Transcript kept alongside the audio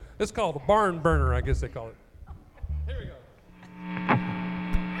It's called a barn burner, I guess they call it. Here we go.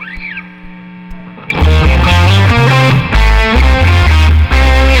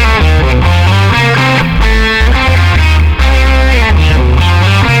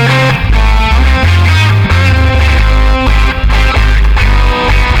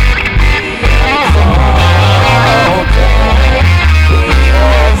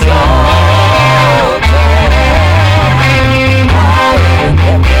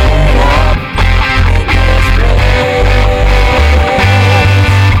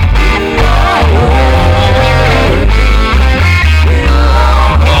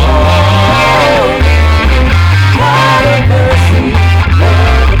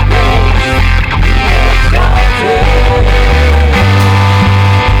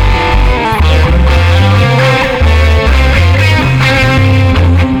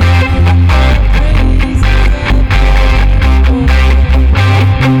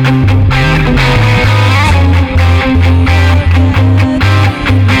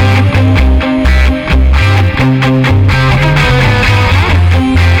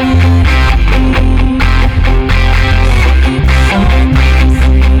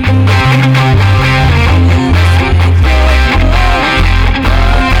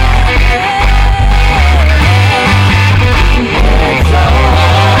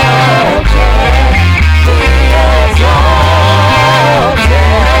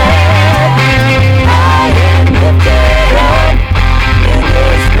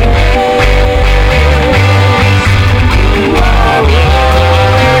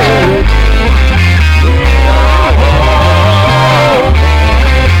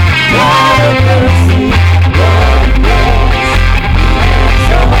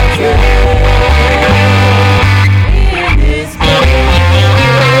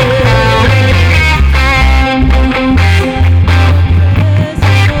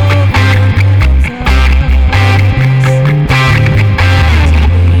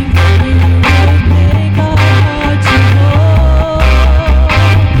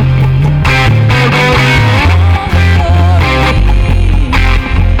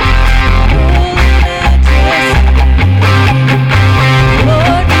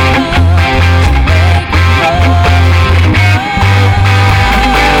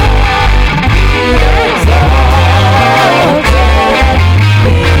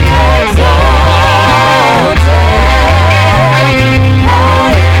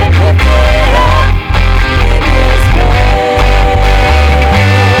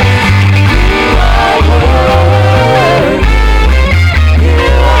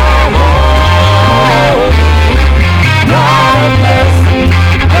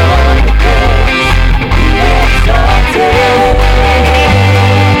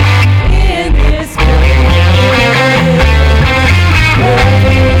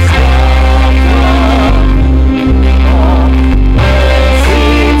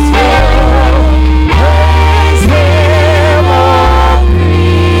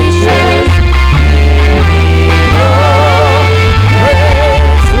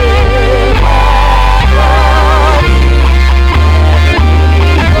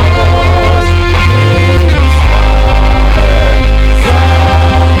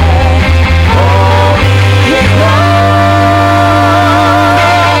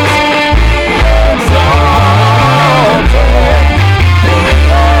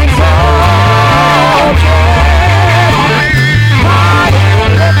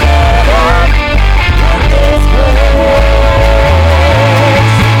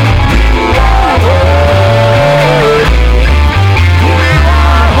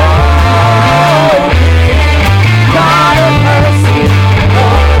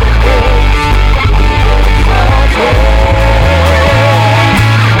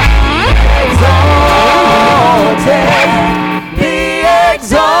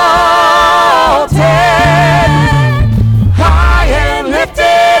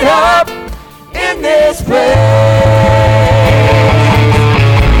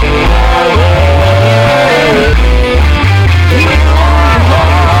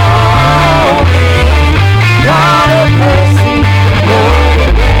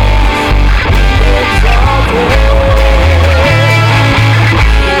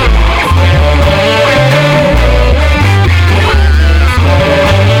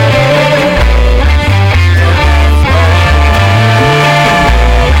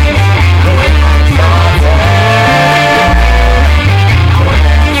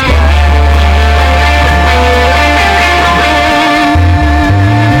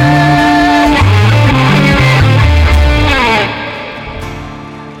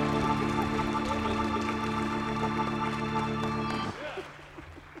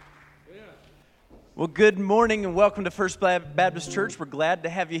 Well, good morning and welcome to First Baptist Church. We're glad to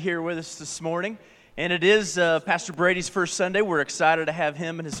have you here with us this morning. And it is Pastor Brady's first Sunday. We're excited to have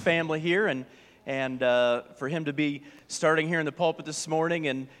him and his family here and for him to be starting here in the pulpit this morning.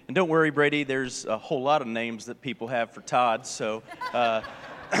 And don't worry, Brady, there's a whole lot of names that people have for Todd. So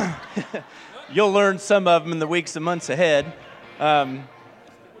you'll learn some of them in the weeks and months ahead.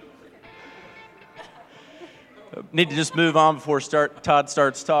 Need to just move on before Todd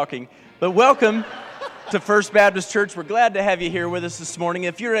starts talking. But welcome to First Baptist Church. We're glad to have you here with us this morning.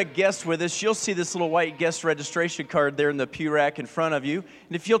 If you're a guest with us, you'll see this little white guest registration card there in the pew rack in front of you.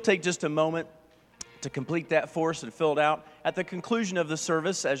 And if you'll take just a moment to complete that for us and fill it out, at the conclusion of the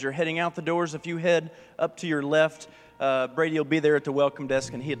service, as you're heading out the doors, if you head up to your left, Brady will be there at the welcome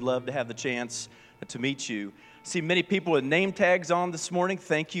desk, and he'd love to have the chance to meet you. I see many people with name tags on this morning.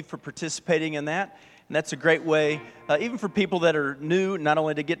 Thank you for participating in that. And that's a great way, even for people that are new, not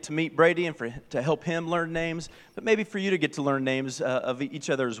only to get to meet Brady and to help him learn names, but maybe for you to get to learn names of each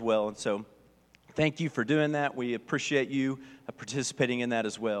other as well. And so thank you for doing that. We appreciate you participating in that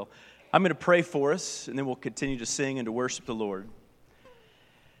as well. I'm going to pray for us, and then we'll continue to sing and to worship the Lord.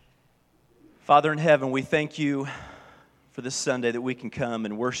 Father in heaven, we thank you for this Sunday that we can come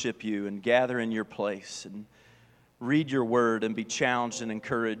and worship you and gather in your place and read your word and be challenged and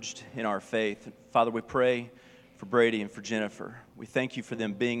encouraged in our faith. Father, we pray for Brady and for Jennifer. We thank you for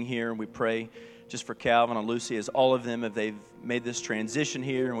them being here, and we pray just for Calvin and Lucy as all of them, if they've made this transition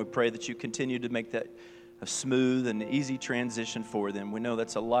here, and we pray that you continue to make that a smooth and easy transition for them. We know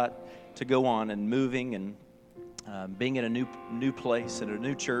that's a lot to go on, and moving and being in a new place, in a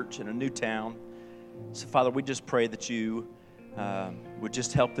new church, in a new town. So, Father, we just pray that you would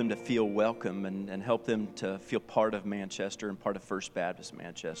just help them to feel welcome and help them to feel part of Manchester and part of First Baptist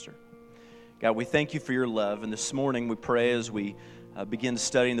Manchester. God, we thank you for your love, and this morning we pray as we begin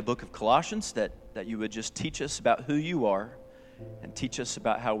studying the book of Colossians that you would just teach us about who you are and teach us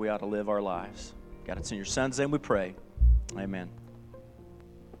about how we ought to live our lives. God, it's in your Son's name we pray. Amen.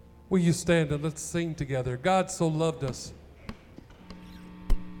 Will you stand and let's sing together? God so loved us.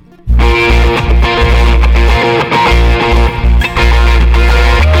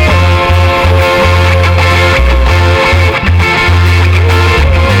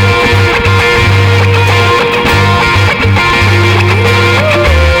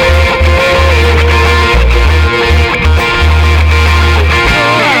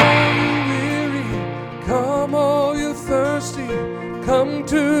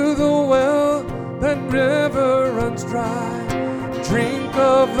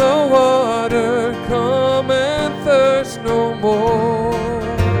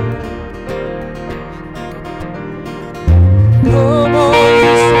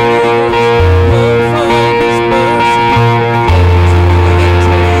 Oh,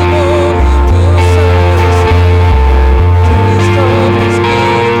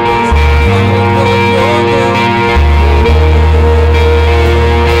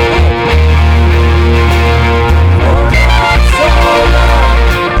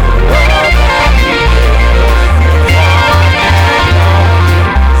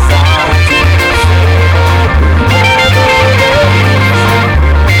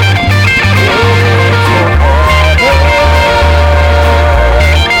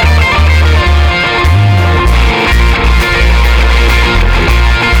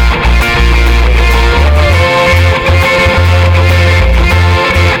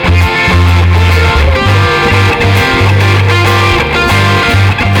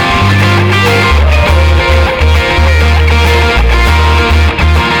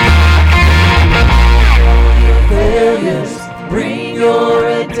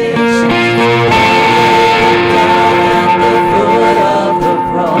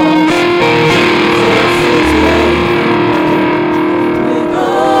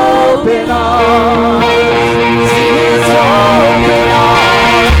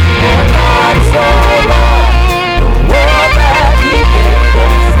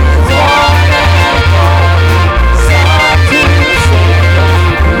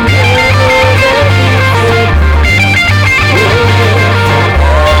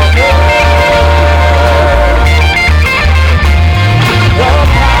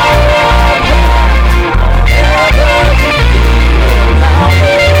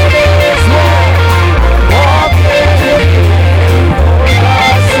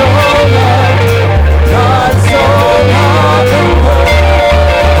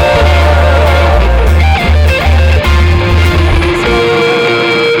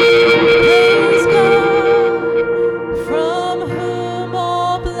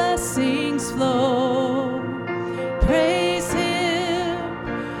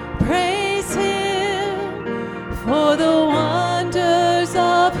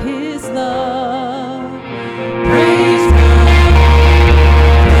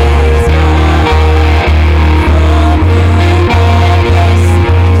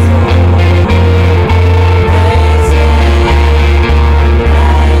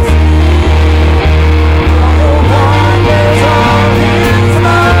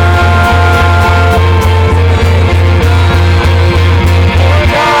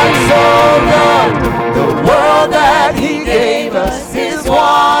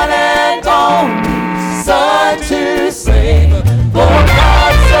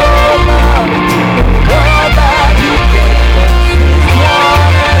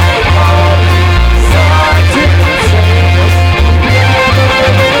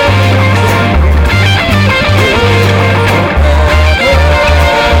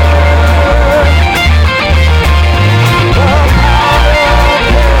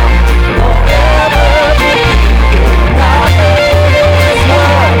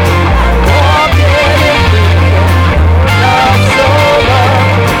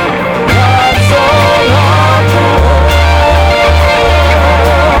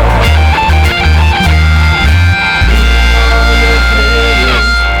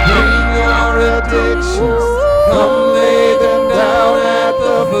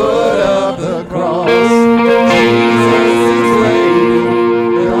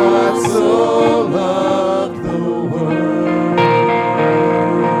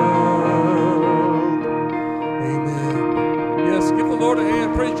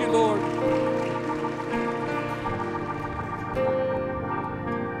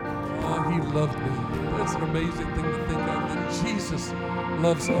 He loved me. That's an amazing thing to think of, that Jesus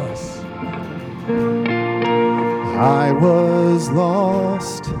loves us. I was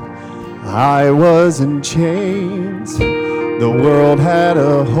lost, I was in chains, the world had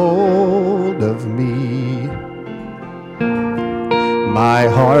a hold of me. My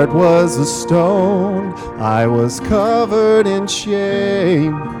heart was a stone, I was covered in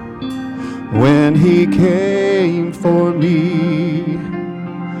shame when he came for me.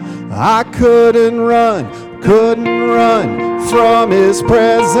 I couldn't run from his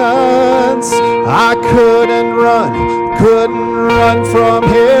presence. I couldn't run from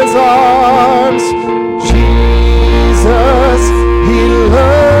his arms. Jesus, he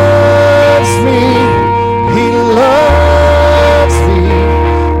loves me, he loves me,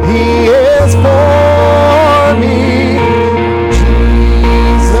 he is for me.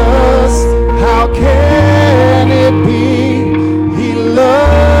 Jesus, how can it be? He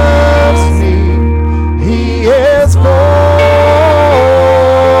loves me, he is for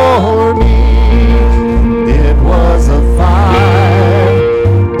me. It was a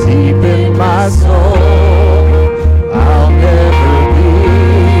fire deep in my soul. I'll never be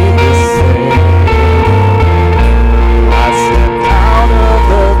the same. I stepped out of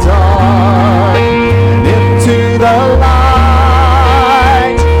the dark and into the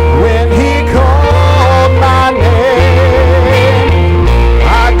light when he called my name.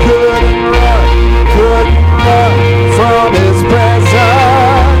 I couldn't run from his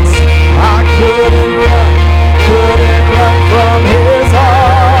presence. I couldn't run from his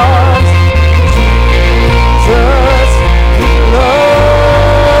arms. Jesus, he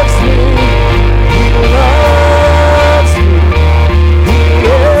loves me, he loves me, he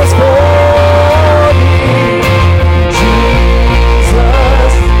is for me.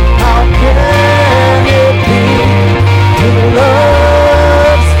 Jesus, how can it be? He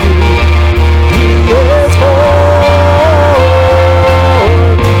loves me, he is for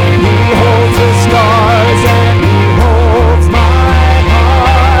me. He holds the stars and he holds my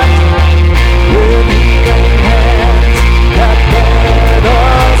heart with healing hands that bear the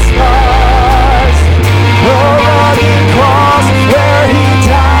scars. The rugged cross where he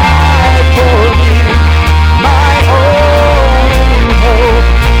died for me, my only hope,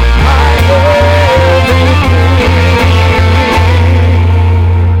 my everything.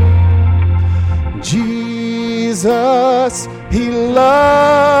 Jesus, he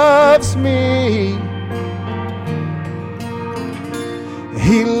loves me.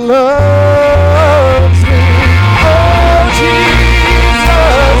 He loves me. Oh,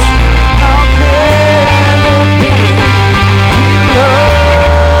 Jesus, how can it be? He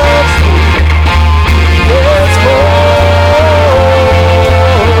loves me. He is for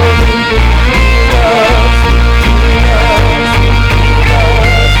me. He loves me. He loves me. He loves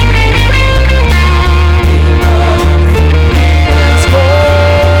me. He is for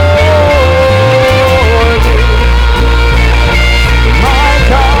me. My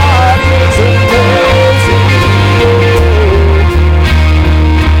God is amazing.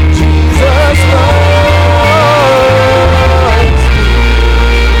 Jesus loves me.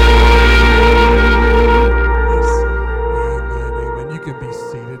 Amen. You can be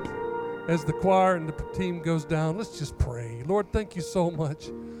seated. As the choir and the team goes down, let's just pray. Lord, thank you so much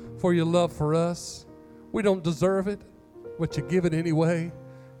for your love for us. We don't deserve it, but you give it anyway,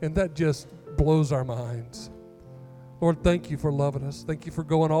 and that just blows our minds. Lord, thank you for loving us. Thank you for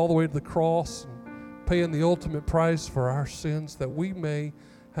going all the way to the cross and paying the ultimate price for our sins that we may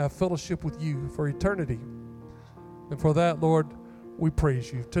have fellowship with you for eternity. And for that, Lord, we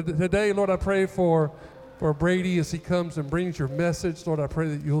praise you. Today, Lord, I pray for Brady as he comes and brings your message. Lord, I pray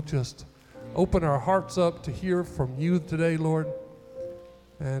that you'll just open our hearts up to hear from you today, Lord.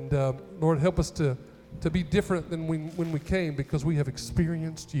 And Lord, help us to be different than when we came, because we have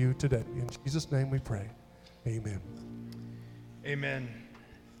experienced you today. In Jesus' name we pray. Amen. Amen.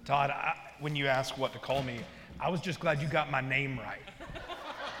 Todd, when you asked what to call me, I was just glad you got my name right.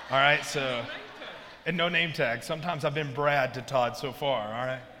 All right, so, and no name tag. Sometimes I've been Brad to Todd so far, all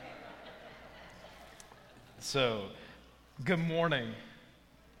right? So, good morning.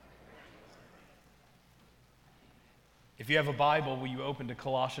 If you have a Bible, will you open to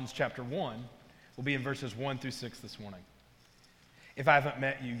Colossians chapter 1? We'll be in verses 1 through 6 this morning. If I haven't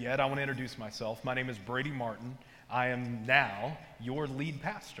met you yet, I want to introduce myself. My name is Brady Martin. I am now your lead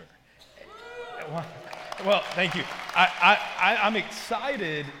pastor. Well, thank you. I'm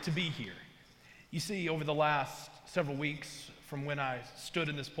excited to be here. You see, over the last several weeks from when I stood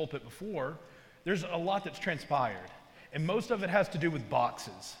in this pulpit before, there's a lot that's transpired, and most of it has to do with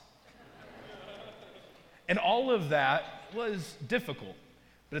boxes. And all of that was difficult.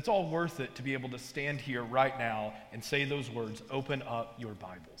 But it's all worth it to be able to stand here right now and say those words, open up your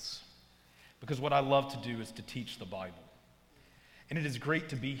Bibles. Because what I love to do is to teach the Bible. And it is great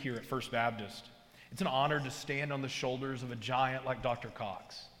to be here at First Baptist. It's an honor to stand on the shoulders of a giant like Dr.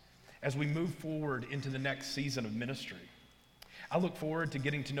 Cox as we move forward into the next season of ministry. I look forward to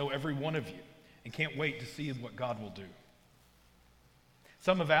getting to know every one of you and can't wait to see what God will do.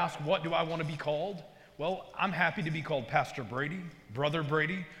 Some have asked, what do I want to be called? Well, I'm happy to be called Pastor Brady, Brother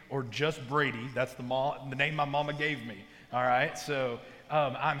Brady, or just Brady. That's the name my mama gave me, all right? So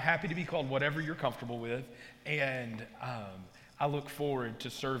I'm happy to be called whatever you're comfortable with, and I look forward to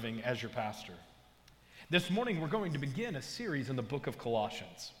serving as your pastor. This morning, we're going to begin a series in the book of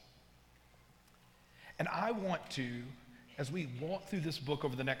Colossians. And I want to, as we walk through this book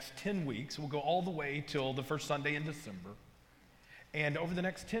over the next 10 weeks, we'll go all the way till the first Sunday in December. And over the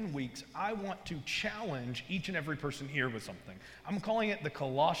next 10 weeks, I want to challenge each and every person here with something. I'm calling it the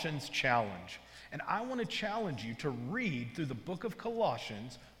Colossians Challenge. And I want to challenge you to read through the book of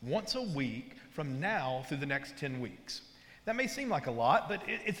Colossians once a week from now through the next 10 weeks. That may seem like a lot, but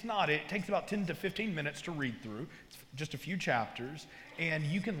it's not. It takes about 10 to 15 minutes to read through. It's just a few chapters, and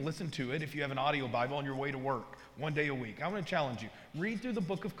you can listen to it if you have an audio Bible on your way to work one day a week. I want to challenge you. Read through the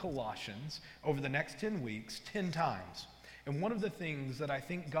book of Colossians over the next 10 weeks 10 times. And one of the things that I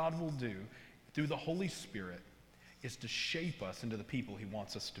think God will do through the Holy Spirit is to shape us into the people he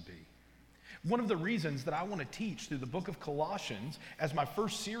wants us to be. One of the reasons that I want to teach through the book of Colossians as my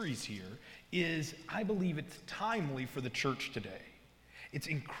first series here is I believe it's timely for the church today. It's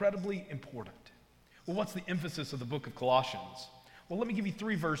incredibly important. Well, what's the emphasis of the book of Colossians? Well, let me give you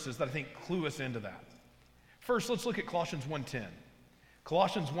 3 verses that I think clue us into that. First, let's look at Colossians 1:10.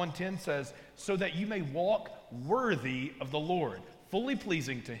 Colossians 1:10 says, so that you may walk worthy of the Lord, fully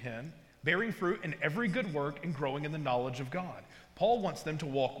pleasing to him, bearing fruit in every good work and growing in the knowledge of God. Paul wants them to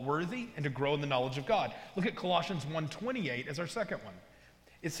walk worthy and to grow in the knowledge of God. Look at Colossians 1:28 as our second one.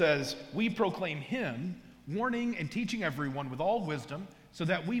 It says, we proclaim him, warning and teaching everyone with all wisdom, so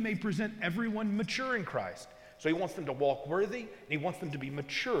that we may present everyone mature in Christ. So he wants them to walk worthy, and he wants them to be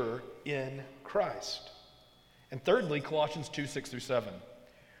mature in Christ. And thirdly, Colossians 2:6-7,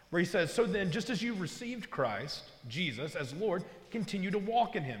 where he says, so then, just as you received Christ, Jesus, as Lord, continue to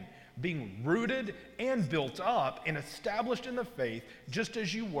walk in him, being rooted and built up and established in the faith, just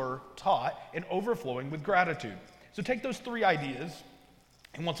as you were taught and overflowing with gratitude. So take those 3 ideas.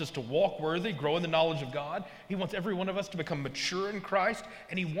 He wants us to walk worthy, grow in the knowledge of God. He wants every one of us to become mature in Christ,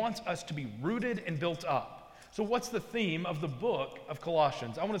 and he wants us to be rooted and built up. So what's the theme of the book of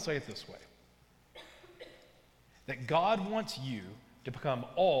Colossians? I want to say it this way. That God wants you to become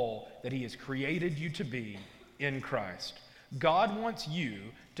all that he has created you to be in Christ. God wants you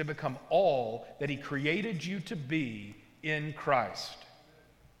to become all that he created you to be in Christ.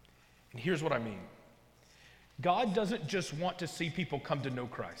 And here's what I mean. God doesn't just want to see people come to know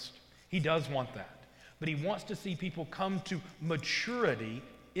Christ. He does want that. But he wants to see people come to maturity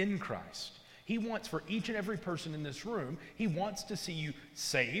in Christ. He wants for each and every person in this room, he wants to see you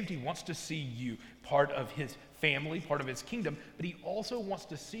saved. He wants to see you part of his family, part of his kingdom, but he also wants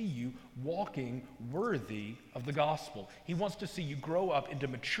to see you walking worthy of the gospel. He wants to see you grow up into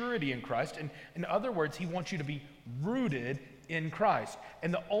maturity in Christ. And in other words, he wants you to be rooted in Christ.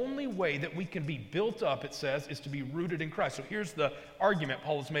 And the only way that we can be built up, it says, is to be rooted in Christ. So here's the argument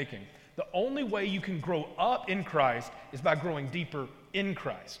Paul is making. The only way you can grow up in Christ is by growing deeper in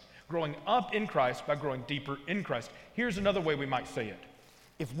Christ. Growing up in Christ by growing deeper in Christ. Here's another way we might say it.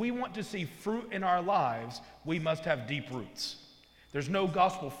 If we want to see fruit in our lives, we must have deep roots. There's no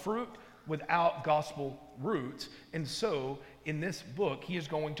gospel fruit without gospel roots. And so, in this book, he is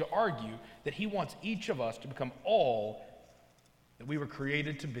going to argue that he wants each of us to become all that we were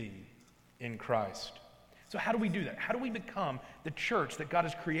created to be in Christ. So how do we do that? How do we become the church that God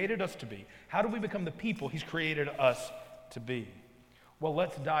has created us to be? How do we become the people he's created us to be? Well,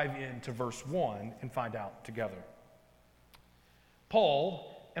 let's dive into verse 1 and find out together. Paul,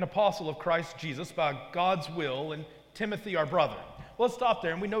 an apostle of Christ Jesus by God's will, and Timothy, our brother. Well, let's stop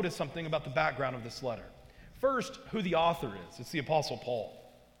there and we notice something about the background of this letter. First, who the author is. It's the Apostle Paul.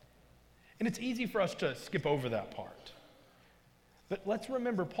 And it's easy for us to skip over that part. But let's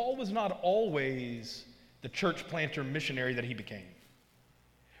remember, Paul was not always the church planter missionary that he became.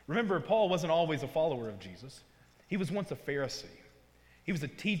 Remember, Paul wasn't always a follower of Jesus. He was once a Pharisee. He was a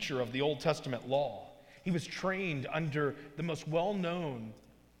teacher of the Old Testament law. He was trained under the most well-known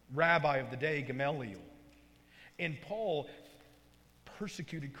rabbi of the day, Gamaliel. And Paul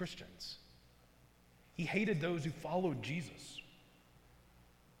persecuted Christians. He hated those who followed Jesus.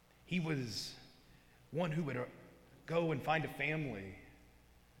 He was one who would go and find a family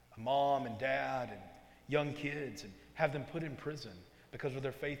mom and dad and young kids and have them put in prison because of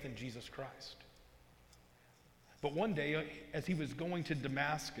their faith in Jesus Christ. But one day, as he was going to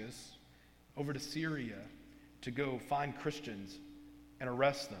Damascus, over to Syria, to go find Christians and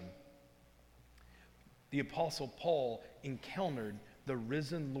arrest them, the Apostle Paul encountered the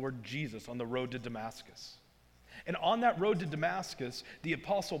risen Lord Jesus on the road to Damascus. And on that road to Damascus, the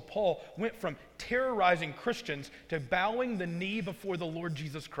Apostle Paul went from terrorizing Christians to bowing the knee before the Lord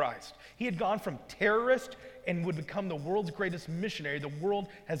Jesus Christ. He had gone from terrorist and would become the world's greatest missionary the world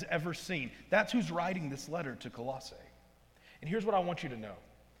has ever seen. That's who's writing this letter to Colossae. And here's what I want you to know.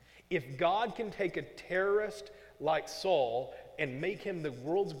 If God can take a terrorist like Saul and make him the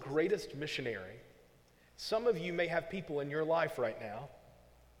world's greatest missionary, some of you may have people in your life right now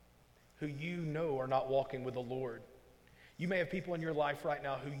who you know are not walking with the Lord. You may have people in your life right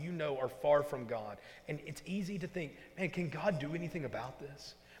now who you know are far from God. And it's easy to think, man, can God do anything about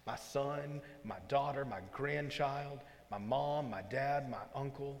this? My son, my daughter, my grandchild, my mom, my dad, my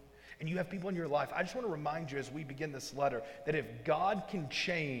uncle. And you have people in your life. I just want to remind you as we begin this letter that if God can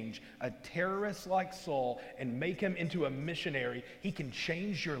change a terrorist like Saul and make him into a missionary, he can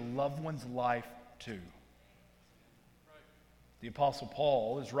change your loved one's life too. The Apostle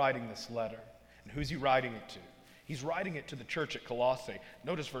Paul is writing this letter. And who's he writing it to? He's writing it to the church at Colossae.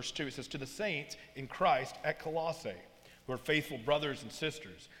 Notice verse 2. It says, to the saints in Christ at Colossae, who are faithful brothers and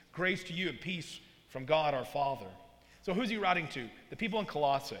sisters. Grace to you and peace from God our Father. So who's he writing to? The people in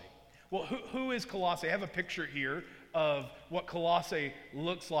Colossae. Well, who is Colossae? I have a picture here of what Colossae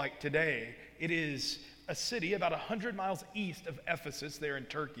looks like today. It is a city about 100 miles east of Ephesus there in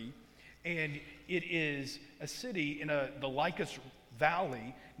Turkey. And it is a city in the Lycus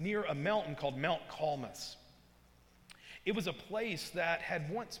Valley near a mountain called Mount Calmus. It was a place that had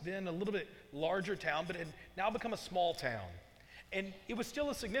once been a little bit larger town, but had now become a small town. And it was still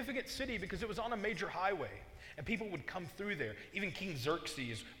a significant city because it was on a major highway, and people would come through there. Even King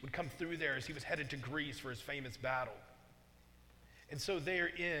Xerxes would come through there as he was headed to Greece for his famous battle. And so there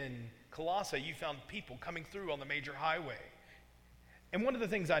in Colossae, you found people coming through on the major highway. And one of the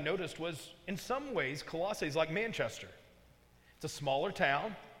things I noticed was, in some ways, Colossae is like Manchester. It's a smaller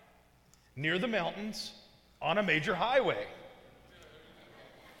town, near the mountains, on a major highway.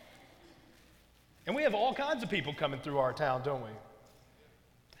 And we have all kinds of people coming through our town, don't we?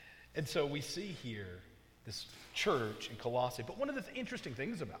 And so we see here this church in Colossae. But one of the interesting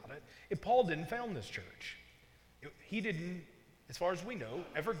things about it, Paul didn't found this church. He didn't, as far as we know,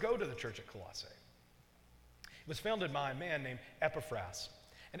 ever go to the church at Colossae. It was founded by a man named Epaphras.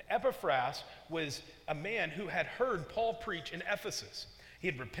 And Epaphras was a man who had heard Paul preach in Ephesus. He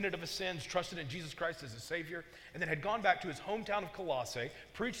had repented of his sins, trusted in Jesus Christ as his Savior, and then had gone back to his hometown of Colossae,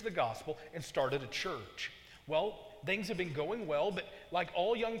 preached the gospel, and started a church. Well, things had been going well, but like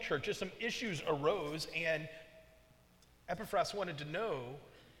all young churches, some issues arose, and Epaphras wanted to know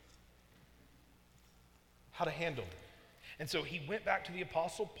how to handle it. And so he went back to the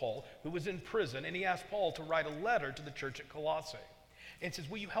Apostle Paul, who was in prison, and he asked Paul to write a letter to the church at Colossae. And says,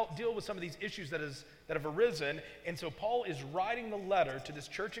 will you help deal with some of these issues that have arisen? And so Paul is writing the letter to this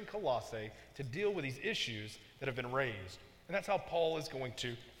church in Colossae to deal with these issues that have been raised. And that's how Paul is going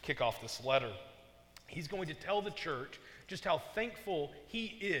to kick off this letter. He's going to tell the church just how thankful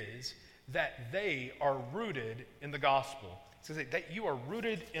he is that they are rooted in the gospel. He says that you are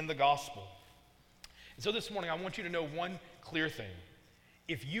rooted in the gospel. And so this morning, I want you to know one clear thing.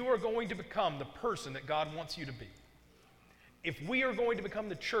 If you are going to become the person that God wants you to be, if we are going to become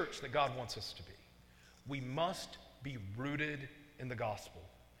the church that God wants us to be, we must be rooted in the gospel.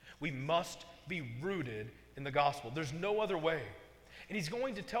 We must be rooted in the gospel. There's no other way. And he's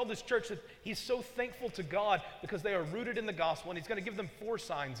going to tell this church that he's so thankful to God because they are rooted in the gospel, and he's going to give them 4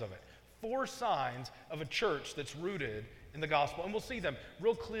 signs of it. 4 signs of a church that's rooted in the gospel. And we'll see them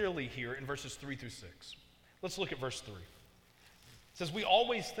real clearly here in verses 3 through 6. Let's look at verse 3. It says, we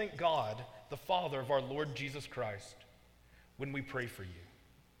always thank God, the Father of our Lord Jesus Christ, when we pray for you.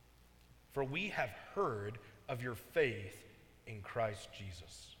 For we have heard of your faith in Christ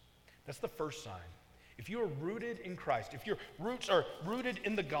Jesus. That's the first sign. If you are rooted in Christ, if your roots are rooted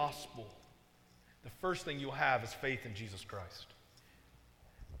in the gospel, the first thing you'll have is faith in Jesus Christ.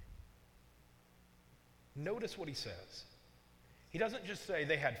 Notice what he says. He doesn't just say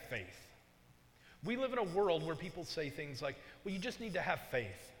they had faith. We live in a world where people say things like, well, you just need to have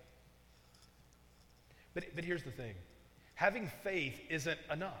faith. But here's the thing. Having faith isn't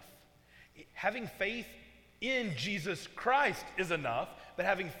enough. Having faith in Jesus Christ is enough, but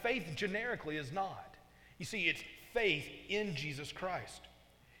having faith generically is not. You see, it's faith in Jesus Christ.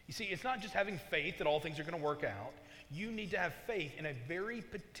 You see, it's not just having faith that all things are going to work out. You need to have faith in a very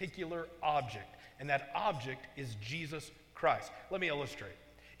particular object, and that object is Jesus Christ. Let me illustrate.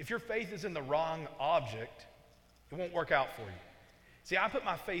 If your faith is in the wrong object, it won't work out for you. See, I put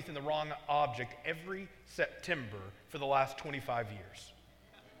my faith in the wrong object every September for the last 25 years.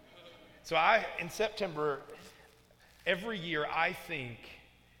 So in September, every year I think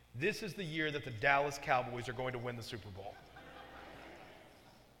this is the year that the Dallas Cowboys are going to win the Super Bowl.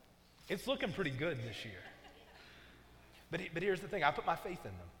 It's looking pretty good this year. But here's the thing, I put my faith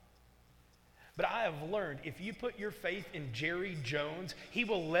in them. But I have learned if you put your faith in Jerry Jones, he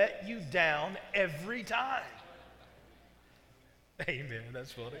will let you down every time. Amen,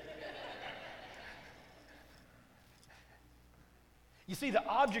 that's funny. You see, the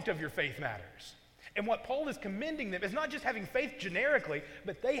object of your faith matters. And what Paul is commending them is not just having faith generically,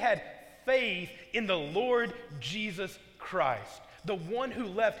 but they had faith in the Lord Jesus Christ, the one who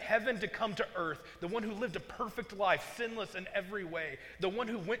left heaven to come to earth, the one who lived a perfect life, sinless in every way, the one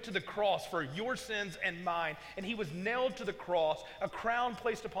who went to the cross for your sins and mine, and he was nailed to the cross, a crown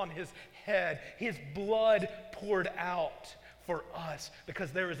placed upon his head, his blood poured out for us,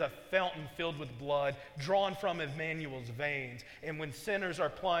 because there is a fountain filled with blood drawn from Emmanuel's veins, and when sinners are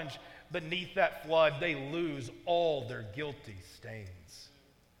plunged beneath that flood, they lose all their guilty stains.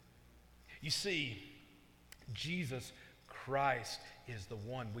 You see, Jesus Christ is the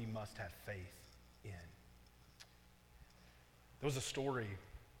one we must have faith in. There was a story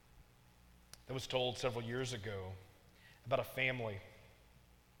that was told several years ago about a family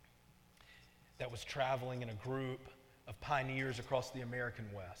that was traveling in a group of pioneers across the American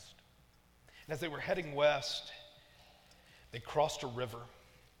West. And as they were heading west, they crossed a river.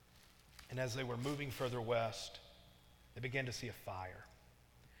 And as they were moving further west, they began to see a fire.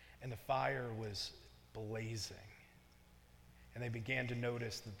 And the fire was blazing. And they began to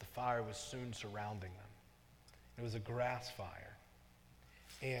notice that the fire was soon surrounding them. It was a grass fire.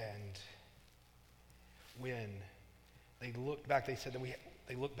 And when they looked back, they said that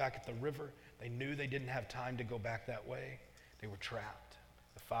they looked back at the river. They knew they didn't have time to go back that way. They were trapped.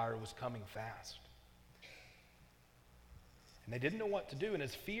 The fire was coming fast. And they didn't know what to do. And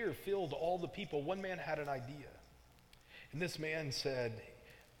as fear filled all the people, one man had an idea. And this man said,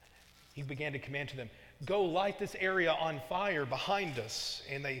 he began to command to them, go light this area on fire behind us.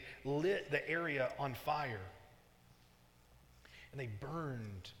 And they lit the area on fire. And they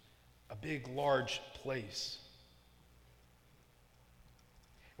burned a big, large place.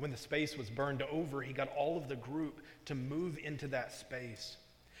 When the space was burned over, he got all of the group to move into that space.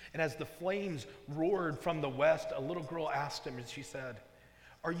 And as the flames roared from the west, a little girl asked him, and she said,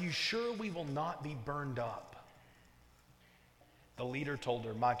 are you sure we will not be burned up? The leader told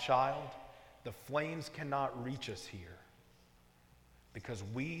her, my child, the flames cannot reach us here because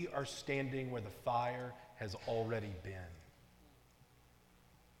we are standing where the fire has already been.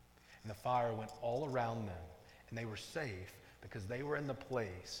 And the fire went all around them, and they were safe because they were in the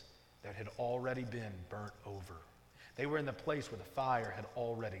place that had already been burnt over. They were in the place where the fire had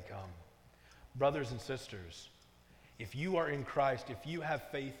already come. Brothers and sisters, if you are in Christ, if you have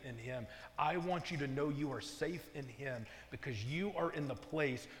faith in him, I want you to know you are safe in him because you are in the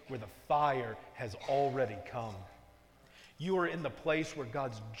place where the fire has already come. You are in the place where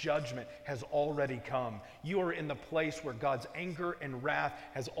God's judgment has already come. You are in the place where God's anger and wrath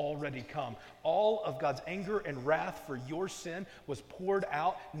has already come. All of God's anger and wrath for your sin was poured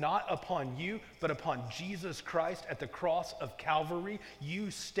out not upon you, but upon Jesus Christ at the cross of Calvary.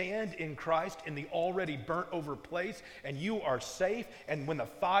 You stand in Christ in the already burnt over place, and you are safe. And when the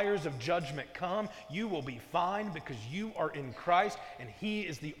fires of judgment come, you will be fine because you are in Christ, and he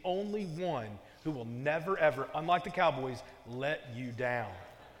is the only one who will never, ever, unlike the Cowboys, let you down.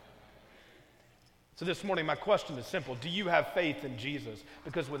 So this morning, my question is simple. Do you have faith in Jesus?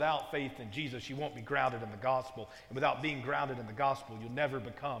 Because without faith in Jesus, you won't be grounded in the gospel. And without being grounded in the gospel, you'll never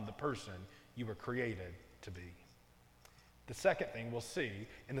become the person you were created to be. The second thing we'll see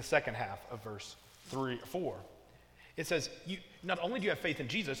in the second half of verse 4. It says, not only do you have faith in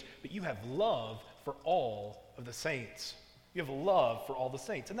Jesus, but you have love for all of the saints. You have love for all the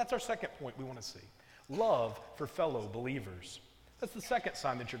saints. And that's our second point we want to see. Love for fellow believers. That's the second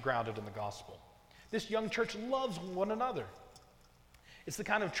sign that you're grounded in the gospel. This young church loves one another. It's the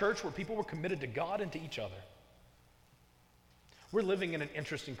kind of church where people were committed to God and to each other. We're living in an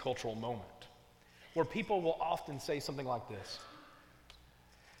interesting cultural moment where people will often say something like this.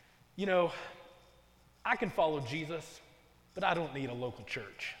 You know, I can follow Jesus, but I don't need a local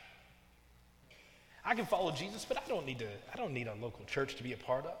church. I can follow Jesus, but I don't need a local church to be a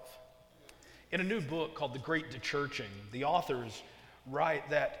part of. In a new book called The Great Dechurching, the authors write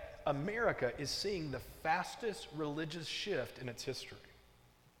that America is seeing the fastest religious shift in its history.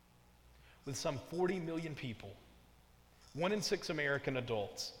 With some 40 million people, 1 in 6 American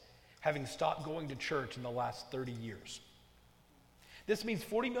adults, having stopped going to church in the last 30 years. This means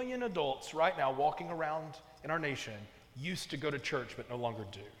 40 million adults right now walking around in our nation used to go to church but no longer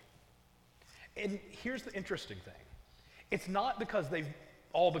do. And here's the interesting thing. It's not because they've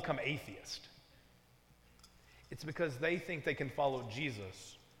all become atheists. It's because they think they can follow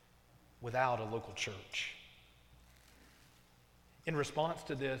Jesus without a local church. In response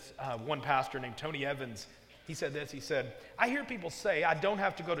to this, one pastor named Tony Evans, he said this, he said, "I hear people say I don't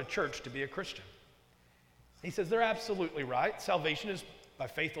have to go to church to be a Christian." He says they're absolutely right. Salvation is by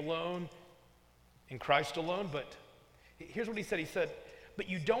faith alone, in Christ alone, but here's what he said. He said, "But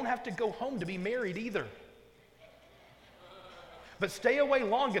you don't have to go home to be married either. But stay away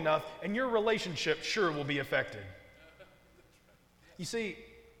long enough and your relationship sure will be affected." You see,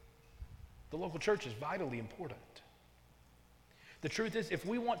 the local church is vitally important. The truth is, if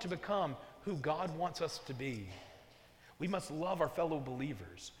we want to become who God wants us to be, we must love our fellow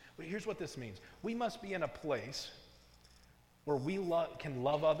believers. But here's what this means. We must be in a place where we can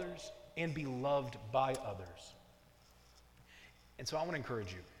love others and be loved by others. And so I want to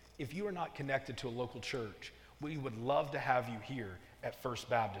encourage you, if you are not connected to a local church, we would love to have you here at First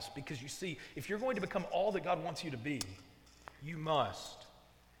Baptist, because you see, if you're going to become all that God wants you to be, you must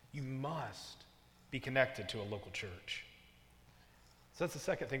be connected to a local church. So that's the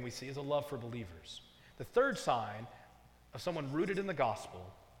second thing we see, is a love for believers. The third sign of someone rooted in the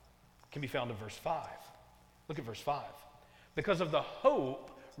gospel can be found in verse 5. Look at verse 5. "Because of the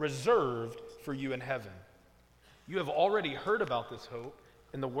hope reserved for you in heaven. You have already heard about this hope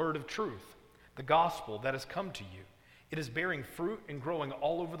in the word of truth, the gospel that has come to you. It is bearing fruit and growing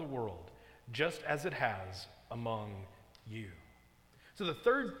all over the world, just as it has among you." So the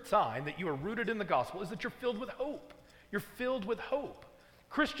third sign that you are rooted in the gospel is that you're filled with hope. You're filled with hope.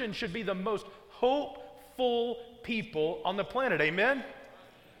 Christians should be the most hopeful people on the planet. Amen?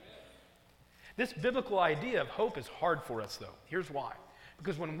 This biblical idea of hope is hard for us, though. Here's why.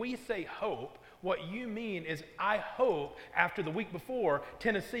 Because when we say hope, what you mean is, I hope after the week before,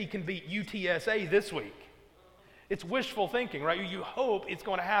 Tennessee can beat UTSA this week. It's wishful thinking, right? You hope it's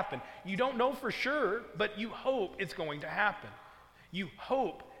going to happen. You don't know for sure, but you hope it's going to happen. You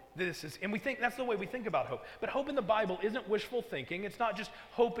hope this is, and we think that's the way we think about hope. But hope in the Bible isn't wishful thinking. It's not just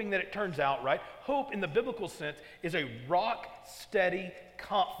hoping that it turns out right. Hope in the biblical sense is a rock-steady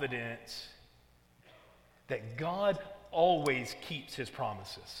confidence that God always keeps his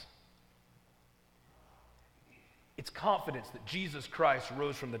promises. It's confidence that Jesus Christ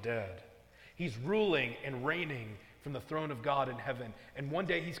rose from the dead. He's ruling and reigning from the throne of God in heaven. And one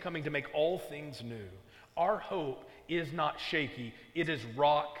day he's coming to make all things new. Our hope is not shaky. It is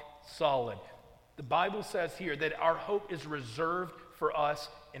rock solid. The Bible says here that our hope is reserved for us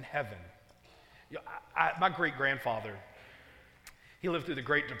in heaven. My great-grandfather, he lived through the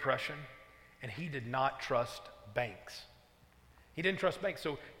Great Depression, and he did not trust banks. He didn't trust banks.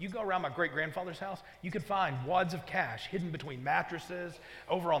 So you go around my great-grandfather's house, you could find wads of cash hidden between mattresses,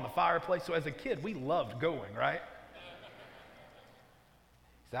 over on the fireplace. So as a kid, we loved going, right?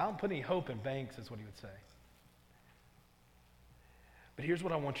 He said, "I don't put any hope in banks," is what he would say. But here's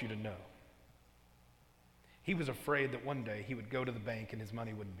what I want you to know. He was afraid that one day he would go to the bank and his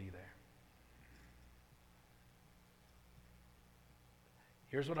money wouldn't be there.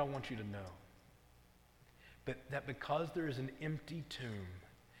 Here's what I want you to know. But that because there is an empty tomb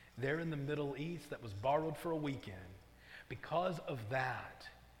there in the Middle East that was borrowed for a weekend, because of that,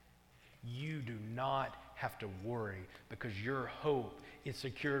 you do not have to worry, because your hope is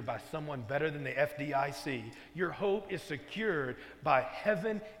secured by someone better than the FDIC. Your hope is secured by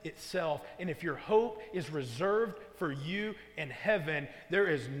heaven itself. And if your hope is reserved for you in heaven, there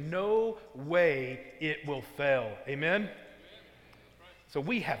is no way it will fail. Amen? So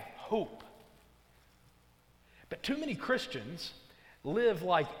we have hope. But too many Christians live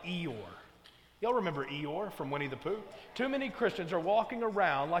like Eeyore. Y'all remember Eeyore from Winnie the Pooh? Too many Christians are walking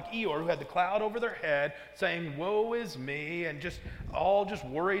around like Eeyore, who had the cloud over their head, saying, "Woe is me," and just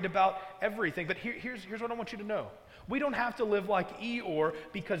worried about everything. But here's what I want you to know. We don't have to live like Eeyore,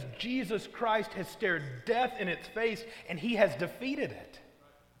 because Jesus Christ has stared death in its face, and he has defeated it.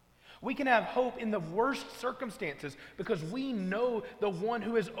 We can have hope in the worst circumstances because we know the one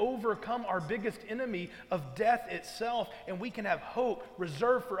who has overcome our biggest enemy of death itself, and we can have hope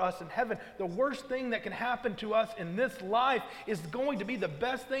reserved for us in heaven. The worst thing that can happen to us in this life is going to be the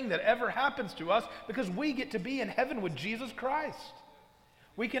best thing that ever happens to us, because we get to be in heaven with Jesus Christ.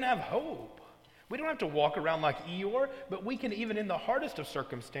 We can have hope. We don't have to walk around like Eeyore, but we can, even in the hardest of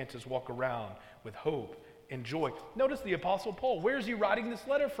circumstances, walk around with hope and joy. Notice the Apostle Paul. Where is he writing this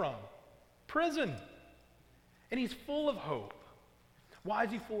letter from? Prison. And he's full of hope. Why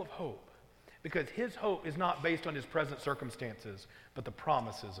is he full of hope? Because his hope is not based on his present circumstances, but the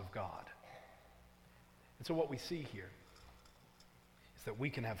promises of God. And so what we see here is that we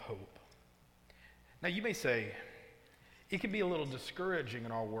can have hope. Now you may say, it can be a little discouraging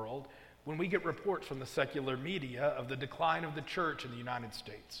in our world when we get reports from the secular media of the decline of the church in the United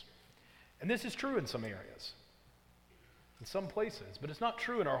States. And this is true in some areas, in some places, but it's not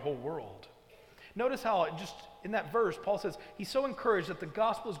true in our whole world. Notice how just in that verse, Paul says he's so encouraged that the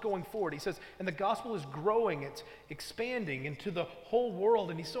gospel is going forward. He says, and the gospel is growing, it's expanding into the whole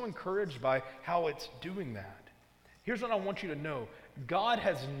world, and he's so encouraged by how it's doing that. Here's what I want you to know. God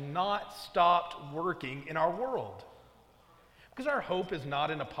has not stopped working in our world. Because our hope is not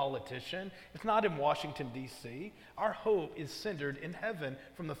in a politician. It's not in Washington, D.C. Our hope is centered in heaven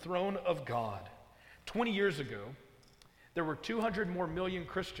from the throne of God. 20 years ago, there were 200 more million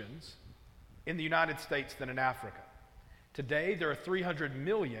Christians in the United States than in Africa. Today, there are 300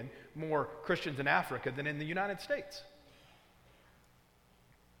 million more Christians in Africa than in the United States.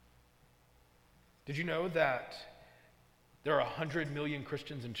 Did you know that there are 100 million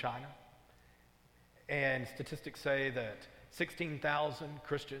Christians in China? And statistics say that 16,000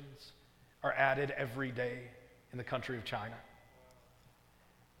 Christians are added every day in the country of China.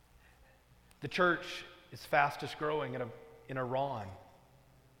 The church is fastest growing in Iran.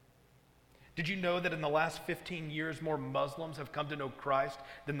 Did you know that in the last 15 years, more Muslims have come to know Christ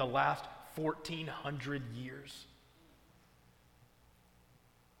than the last 1,400 years?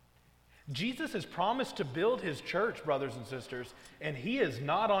 Jesus has promised to build his church, brothers and sisters, and he is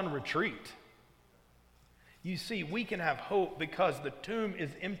not on retreat. You see, we can have hope because the tomb is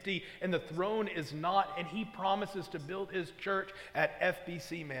empty and the throne is not, and he promises to build his church at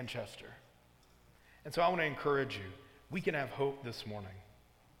FBC Manchester. And so I want to encourage you, we can have hope this morning.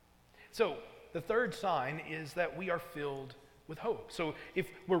 So the third sign is that we are filled with hope. So if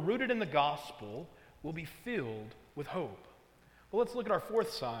we're rooted in the gospel, we'll be filled with hope. Well, let's look at our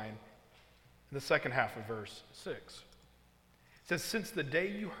fourth sign in the second half of verse 6. It says, since the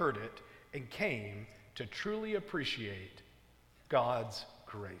day you heard it and came to truly appreciate God's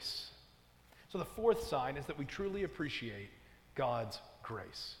grace. So the fourth sign is that we truly appreciate God's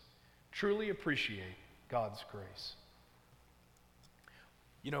grace. Truly appreciate God's grace.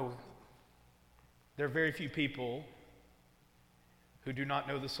 You know, there are very few people who do not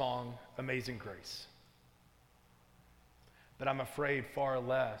know the song Amazing Grace. But I'm afraid far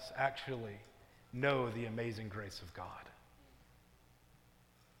less actually know the amazing grace of God.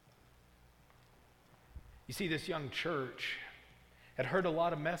 You see, this young church had heard a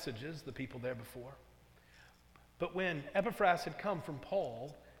lot of messages, the people there before. But when Epaphras had come from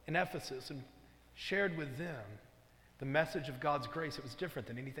Paul in Ephesus and shared with them the message of God's grace, it was different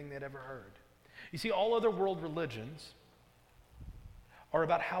than anything they'd ever heard. You see, all other world religions are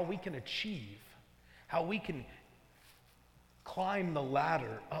about how we can achieve, how we can climb the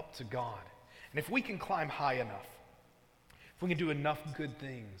ladder up to God. And if we can climb high enough, if we can do enough good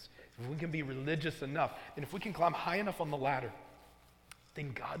things, if we can be religious enough, and if we can climb high enough on the ladder,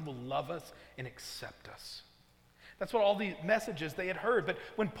 then God will love us and accept us. That's what all the messages they had heard. But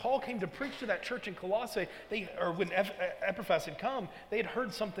when Paul came to preach to that church in Colossae, when Epaphras had come, they had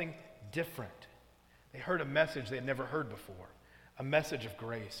heard something different. They heard a message they had never heard before, a message of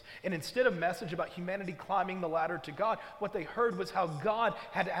grace. And instead of a message about humanity climbing the ladder to God, what they heard was how God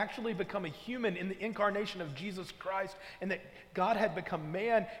had actually become a human in the incarnation of Jesus Christ, and that God had become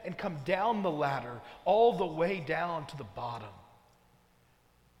man and come down the ladder all the way down to the bottom,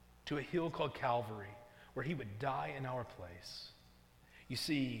 to a hill called Calvary, where he would die in our place. You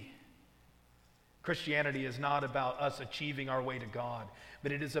see, Christianity is not about us achieving our way to God,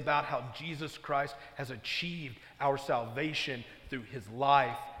 but it is about how Jesus Christ has achieved our salvation through his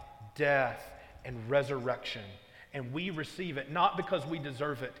life, death, and resurrection. And we receive it not because we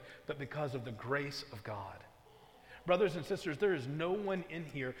deserve it, but because of the grace of God. Brothers and sisters, there is no one in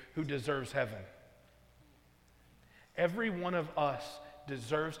here who deserves heaven. Every one of us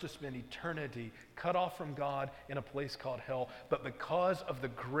deserves to spend eternity cut off from God in a place called hell. But because of the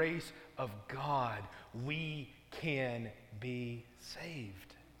grace of God, we can be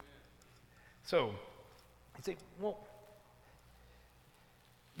saved. So, you say, well,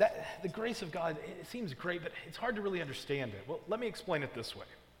 the grace of God, it seems great, but it's hard to really understand it. Well, let me explain it this way.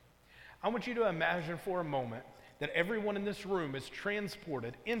 I want you to imagine for a moment that everyone in this room is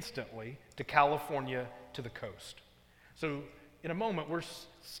transported instantly to California, to the coast. So in a moment, we're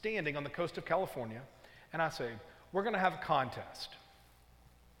standing on the coast of California, and I say, we're going to have a contest.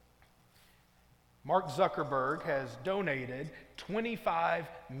 Mark Zuckerberg has donated $25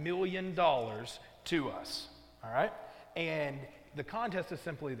 million to us, all right? And the contest is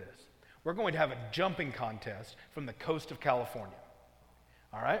simply this. We're going to have a jumping contest from the coast of California,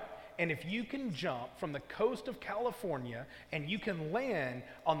 all right? And if you can jump from the coast of California and you can land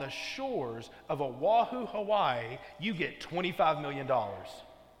on the shores of Oahu, Hawaii, you get $25 million.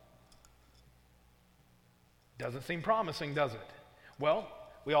 Doesn't seem promising, does it? Well,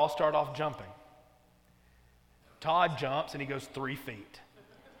 we all start off jumping. Todd jumps and he goes 3 feet.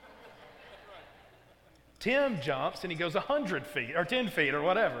 Tim jumps and he goes 100 feet or 10 feet or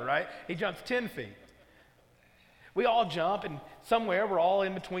whatever, right? He jumps 10 feet. We all jump, and somewhere we're all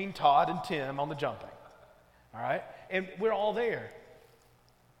in between Todd and Tim on the jumping, all right? And we're all there.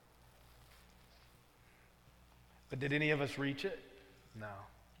 But did any of us reach it? No.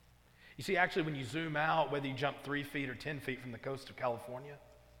 You see, actually, when you zoom out, whether you jump 3 feet or 10 feet from the coast of California,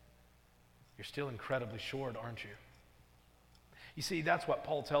 you're still incredibly short, aren't you? You see, that's what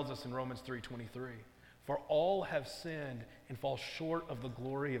Paul tells us in Romans 3:23. For all have sinned and fall short of the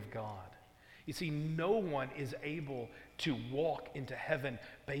glory of God. You see, no one is able to walk into heaven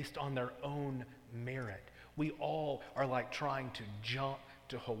based on their own merit. We all are like trying to jump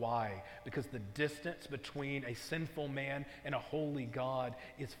to Hawaii because the distance between a sinful man and a holy God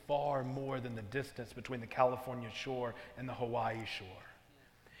is far more than the distance between the California shore and the Hawaii shore.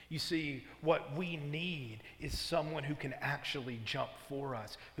 You see, what we need is someone who can actually jump for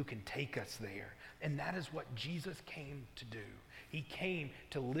us, who can take us there. And that is what Jesus came to do. He came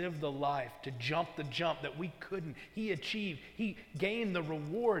to live the life, to jump the jump that we couldn't. He achieved, he gained the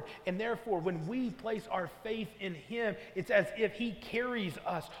reward. And therefore, when we place our faith in him, it's as if he carries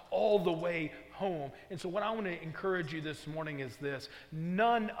us all the way home. And so what I want to encourage you this morning is this.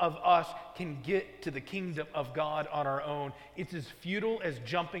 None of us can get to the kingdom of God on our own. It's as futile as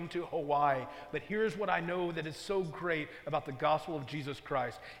jumping to Hawaii. But here's what I know that is so great about the gospel of Jesus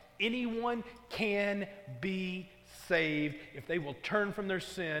Christ. Anyone can be saved if they will turn from their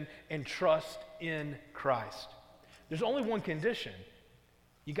sin and trust in Christ. There's only one condition.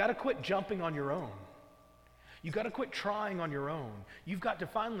 You got to quit jumping on your own. You got to quit trying on your own. You've got to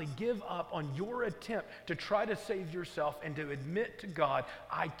finally give up on your attempt to try to save yourself and to admit to God,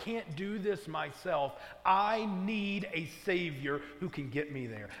 I can't do this myself. I need a Savior who can get me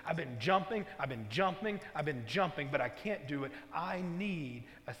there. I've been jumping, but I can't do it. I need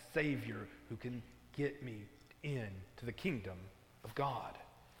a Savior who can get me into the kingdom of God.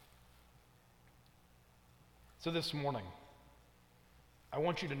 So this morning, I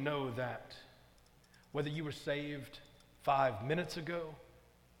want you to know that whether you were saved 5 minutes ago,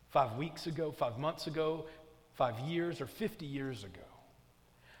 5 weeks ago, 5 months ago, 5 years, or 50 years ago,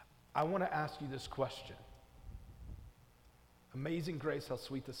 I want to ask you this question. Amazing grace, how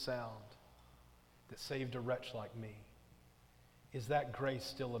sweet the sound that saved a wretch like me. Is that grace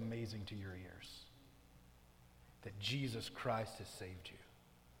still amazing to your ears? That Jesus Christ has saved you.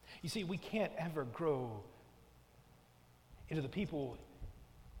 You see, we can't ever grow into the people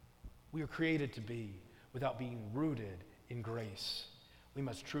we are created to be without being rooted in grace. We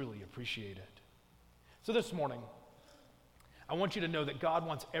must truly appreciate it. So this morning, I want you to know that God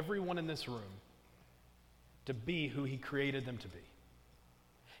wants everyone in this room to be who he created them to be.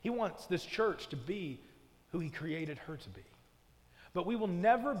 He wants this church to be who he created her to be. But we will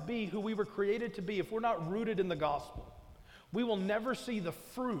never be who we were created to be if we're not rooted in the gospel. We will never see the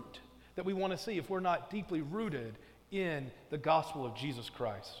fruit that we want to see if we're not deeply rooted in the gospel of Jesus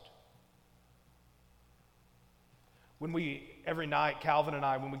Christ. Every night, Calvin and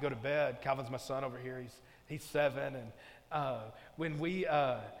I, when we go to bed, Calvin's my son over here, he's 7, and when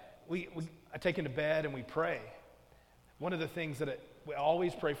I take him to bed and we pray, one of the things that we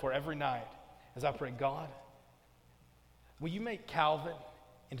always pray for every night is I pray, God, will you make Calvin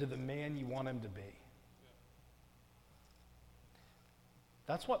into the man you want him to be?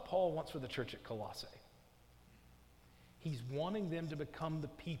 That's what Paul wants for the church at Colossae. He's wanting them to become the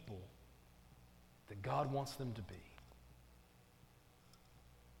people that God wants them to be.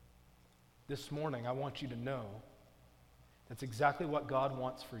 This morning, I want you to know that's exactly what God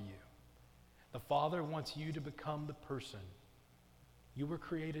wants for you. The Father wants you to become the person you were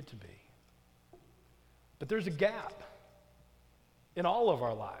created to be. But there's a gap in all of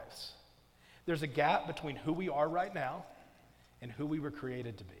our lives. There's a gap between who we are right now and who we were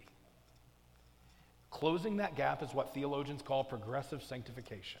created to be. Closing that gap is what theologians call progressive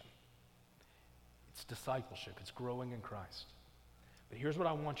sanctification. It's discipleship. It's growing in Christ. But here's what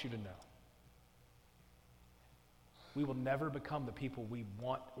I want you to know. we will never become the people we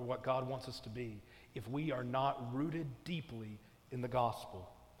want or what God wants us to be if we are not rooted deeply in the gospel.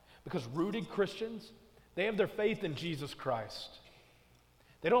 Because rooted Christians, they have their faith in Jesus Christ.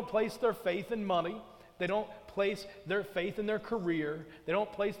 They don't place their faith in money. They don't place their faith in their career. They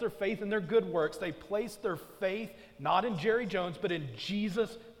don't place their faith in their good works. They place their faith not in Jerry Jones, but in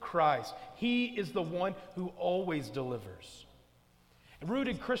Jesus Christ. He is the one who always delivers. And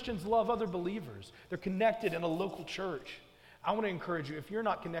rooted Christians love other believers. They're connected in a local church. I want to encourage you, if you're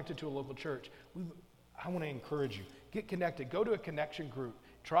not connected to a local church, I want to encourage you, get connected. Go to a connection group.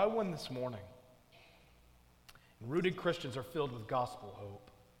 Try one this morning. And rooted Christians are filled with gospel hope.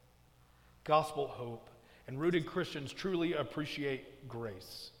 Gospel hope. And rooted Christians truly appreciate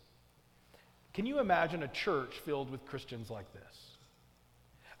grace. Can you imagine a church filled with Christians like this?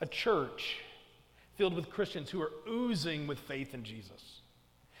 A church filled with Christians who are oozing with faith in Jesus.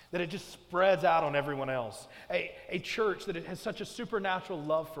 That it just spreads out on everyone else. A church that it has such a supernatural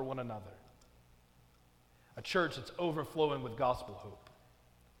love for one another. A church that's overflowing with gospel hope.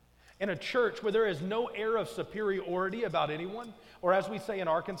 In a church where there is no air of superiority about anyone, or as we say in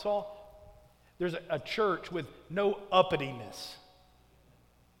Arkansas, there's a church with no uppityness.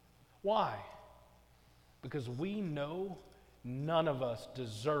 Why? Because we know none of us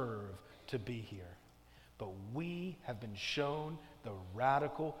deserve to be here. But we have been shown the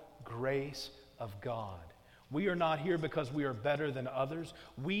radical grace of God. We are not here because we are better than others.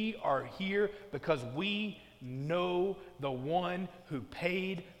 We are here because we know the one who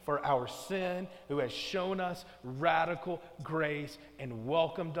paid for our sin, who has shown us radical grace and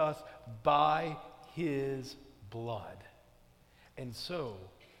welcomed us by his blood. And so,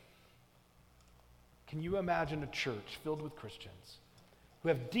 can you imagine a church filled with Christians who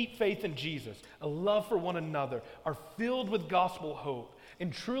have deep faith in Jesus, a love for one another, are filled with gospel hope,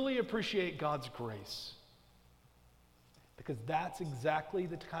 and truly appreciate God's grace? Because that's exactly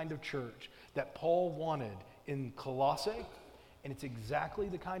the kind of church that Paul wanted in Colossae, and it's exactly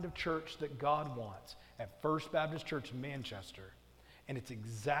the kind of church that God wants at First Baptist Church Manchester. And it's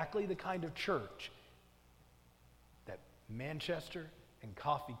exactly the kind of church that Manchester and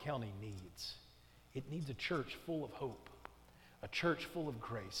Coffee County needs. It needs a church full of hope, a church full of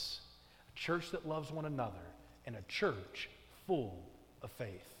grace, a church that loves one another, and a church full of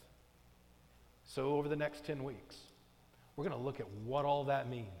faith. So over the next 10 weeks, we're going to look at what all that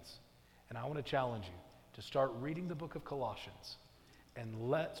means. And I want to challenge you to start reading the book of Colossians, and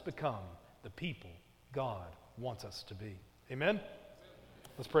let's become the people God wants us to be. Amen?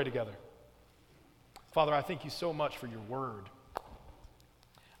 Let's pray together. Father, I thank you so much for your word.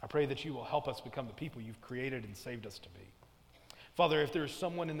 I pray that you will help us become the people you've created and saved us to be. Father, if there's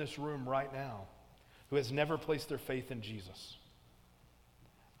someone in this room right now who has never placed their faith in Jesus,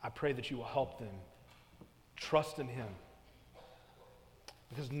 I pray that you will help them trust in him.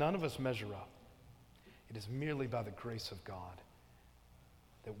 Because none of us measure up. It is merely by the grace of God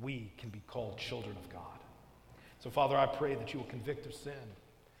that we can be called children of God. So, Father, I pray that you will convict of sin.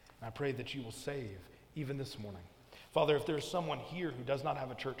 And I pray that you will save even this morning. Father, if there's someone here who does not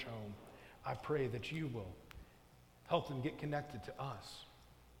have a church home, I pray that you will help them get connected to us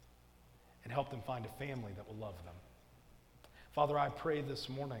and help them find a family that will love them. Father, I pray this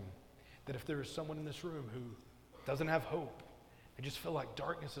morning that if there is someone in this room who doesn't have hope, they just feel like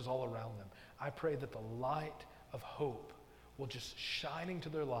darkness is all around them, I pray that the light of hope will just shine into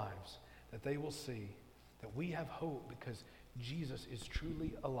their lives, that they will see that we have hope because Jesus is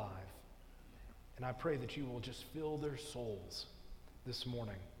truly alive. And I pray that you will just fill their souls this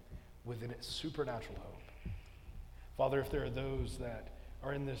morning with a supernatural hope. Father, if there are those that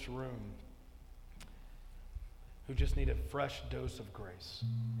are in this room who just need a fresh dose of grace,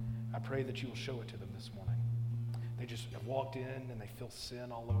 I pray that you will show it to them this morning. They just have walked in and they feel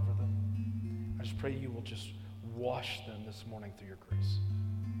sin all over them. I just pray you will just wash them this morning through your grace.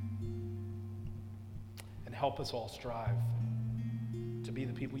 And help us all strive to be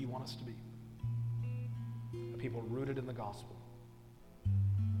the people you want us to be. A people rooted in the gospel.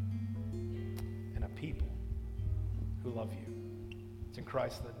 And a people who love you. It's in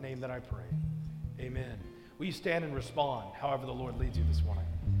Christ's name that I pray. Amen. Will you stand and respond however the Lord leads you this morning?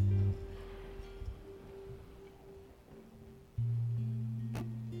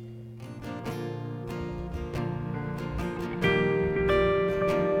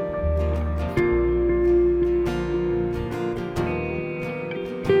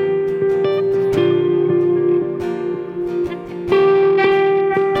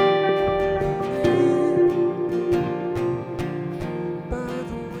 By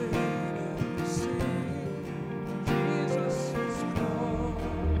the weight of the sea, Jesus is gone.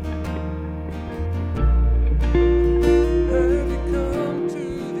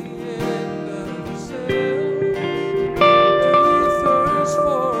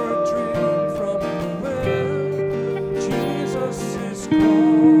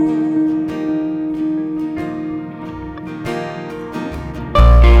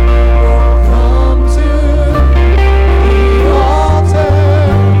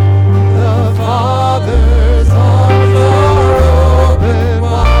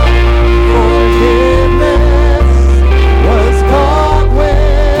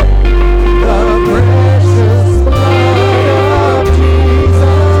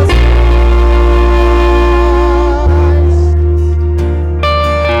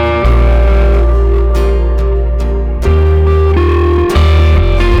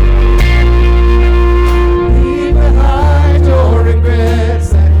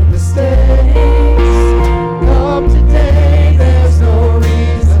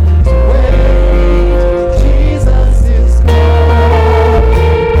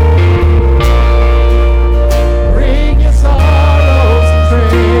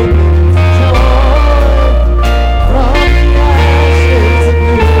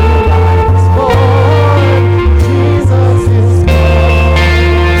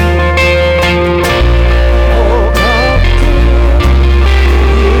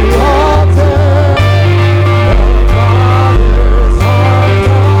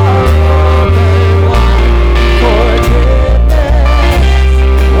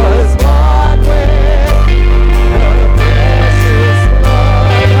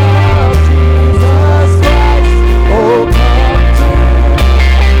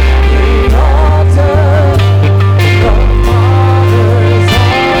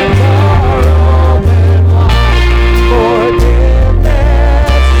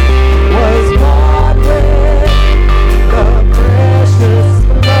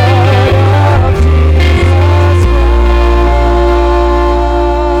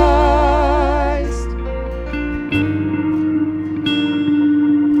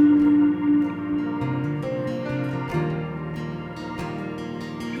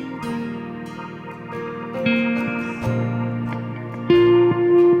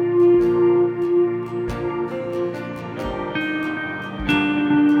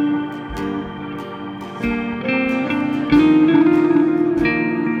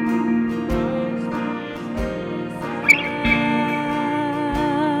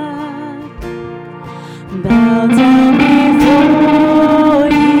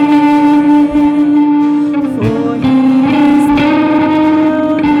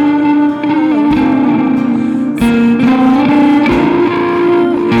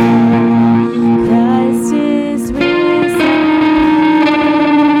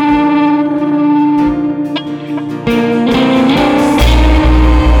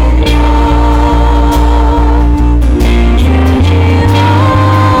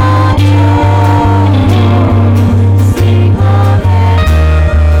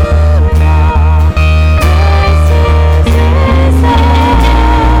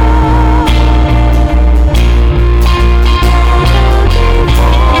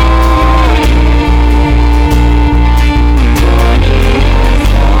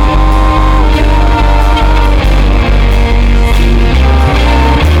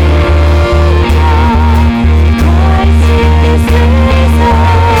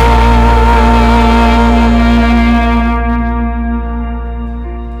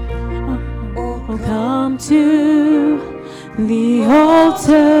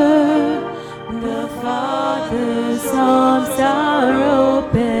 altar, the Father's arms are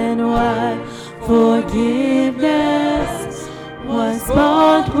open wide. Forgiveness was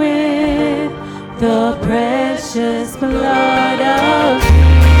bought with the precious blood of Jesus.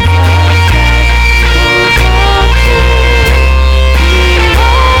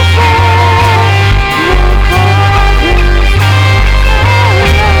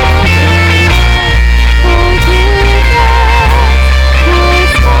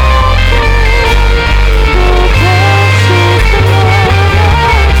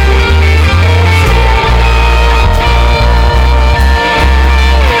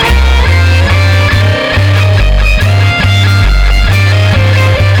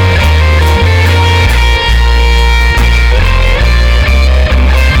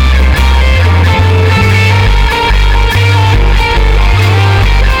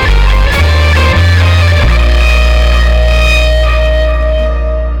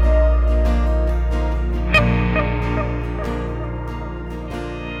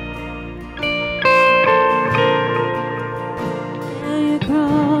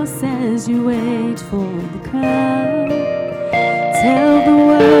 As you wait for the crown, tell the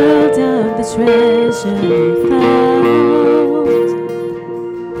world of the treasure you found.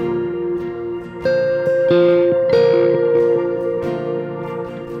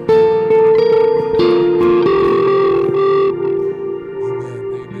 Amen.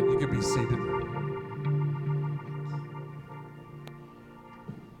 Amen. You can be seated.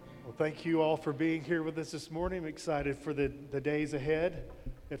 Well, thank you all for being here with us this morning. I'm excited for the days ahead.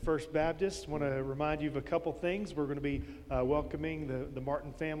 At First Baptist, I want to remind you of a couple things. We're going to be welcoming the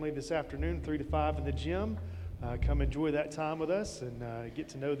Martin family this afternoon, 3 to 5 in the gym. Come enjoy that time with us and get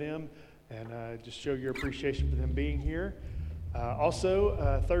to know them and just show your appreciation for them being here.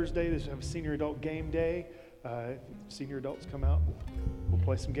 Also, Thursday, there's a senior adult game day. Senior adults come out. We'll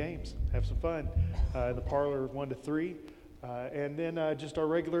play some games, have some fun. In the parlor, 1 to 3. And then just our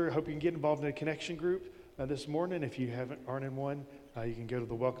regular, hope you can get involved in a connection group this morning. If you aren't in one, you can go to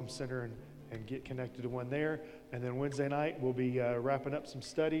the Welcome Center and get connected to one there. And then Wednesday night, we'll be wrapping up some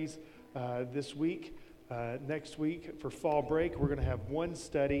studies this week. Next week for fall break, we're going to have one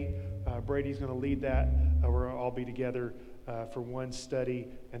study. Brady's going to lead that. We're going to all be together for one study,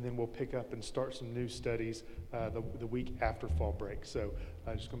 and then we'll pick up and start some new studies the week after fall break. So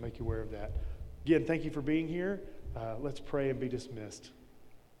I'm just going to make you aware of that. Again, thank you for being here. Let's pray and be dismissed.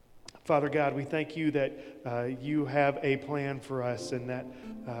 Father God, we thank you that you have a plan for us, and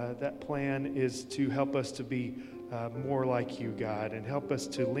that plan is to help us to be more like you, God, and help us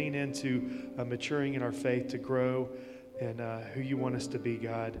to lean into maturing in our faith, to grow in who you want us to be,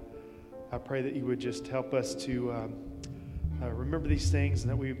 God. I pray that you would just help us to remember these things, and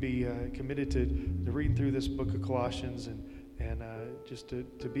that we would be committed to reading through this book of Colossians and just to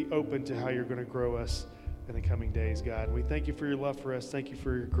be open to how you're going to grow us in the coming days, God. We thank you for your love for us. Thank you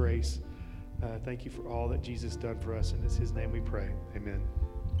for your grace. Thank you for all that Jesus done for us. And it's his name we pray. Amen.